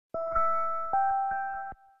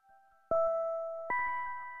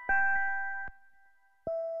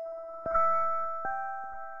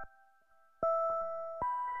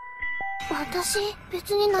I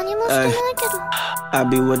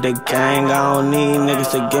be with the gang, I don't need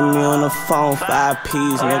niggas to get me on the phone. 5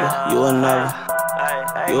 P's, nigga. You will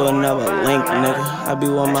never link, nigga. I be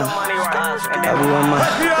with my,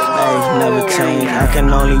 ayy, never change. I can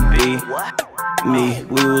only be me.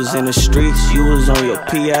 We was in the streets, you was on your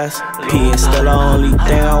PSP, and still the only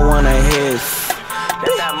thing I wanna hear is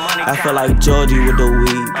I feel like Georgie with the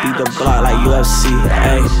weed, beat the block like UFC,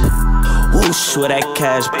 ayy. Whoosh with that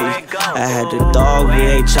cash beat. I had the dog,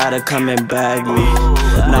 they try to come and bag me.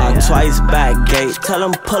 Nah, twice back gate. Tell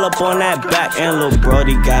him pull up on that back, and lil'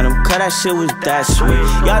 brody got him. Cause that shit was that sweet.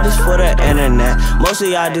 Y'all just for the internet. Most of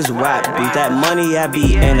y'all just rap beat. That money I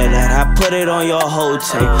be into that. I put it on your whole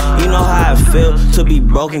tape. You know how I feel to be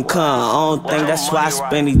broken, cuz I don't think that's why I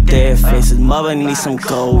spend these dead faces. Mother needs some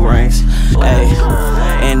gold rings, ayy.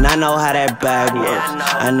 And I know how that bag works.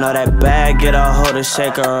 I know that bag get a hold to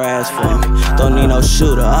shake her ass for me. Don't need no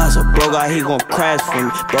shooter, us a bro guy, he gon' crash for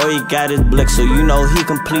me. Bro, he got his blick, so you know he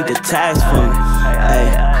complete the task for me.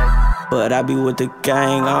 Ay, but I be with the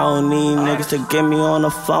gang, I don't need niggas to get me on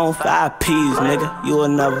the phone. 5 P's, nigga. You will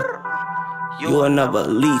never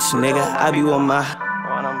leech, nigga. I be with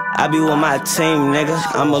my team, nigga.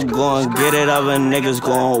 I'ma go and get it, other niggas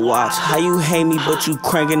gon' watch. How you hate me, but you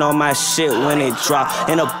cranking on my shit when it drop.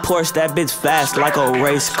 In a Porsche, that bitch fast like a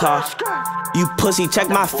race car. You pussy, check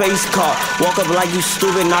my face card. Walk up like you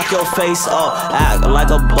stupid, knock your face off. Act like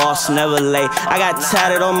a boss, never late. I got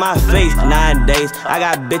tatted on my face, 9 days. I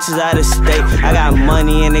got bitches out of state. I got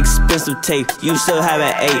money and expensive tape. You still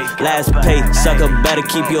haven't ate, last pay. Sucker, better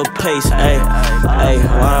keep your pace. Ay, ay,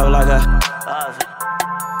 why up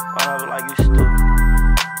like you stupid.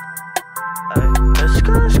 Ay,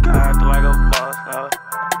 skirt, act like a boss.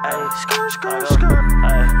 Ay, skirt,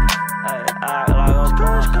 ay, act like a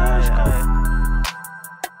boss.